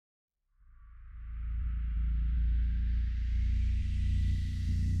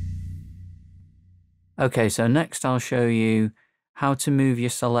Okay, so next I'll show you how to move your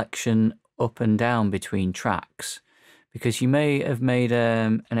selection up and down between tracks, because you may have made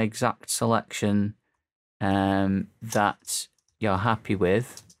an exact selection that you're happy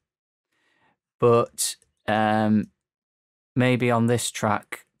with, but maybe on this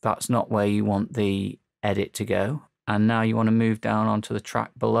track that's not where you want the edit to go, and now you want to move down onto the track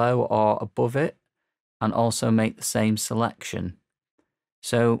below or above it and also make the same selection.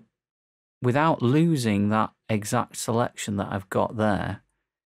 So without losing that exact selection that I've got there,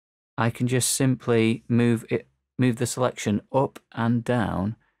 I can just simply move the selection up and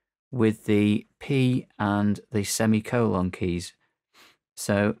down with the P and the semicolon keys.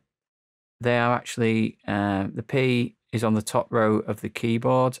 So they are actually, the P is on the top row of the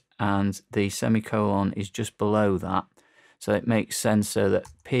keyboard and the semicolon is just below that. So it makes sense so that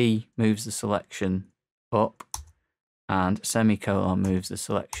P moves the selection up and semicolon moves the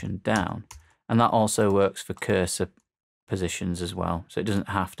selection down. And that also works for cursor positions as well. So it doesn't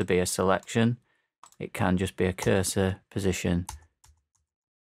have to be a selection. It can just be a cursor position,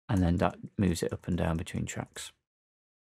 and then that moves it up and down between tracks.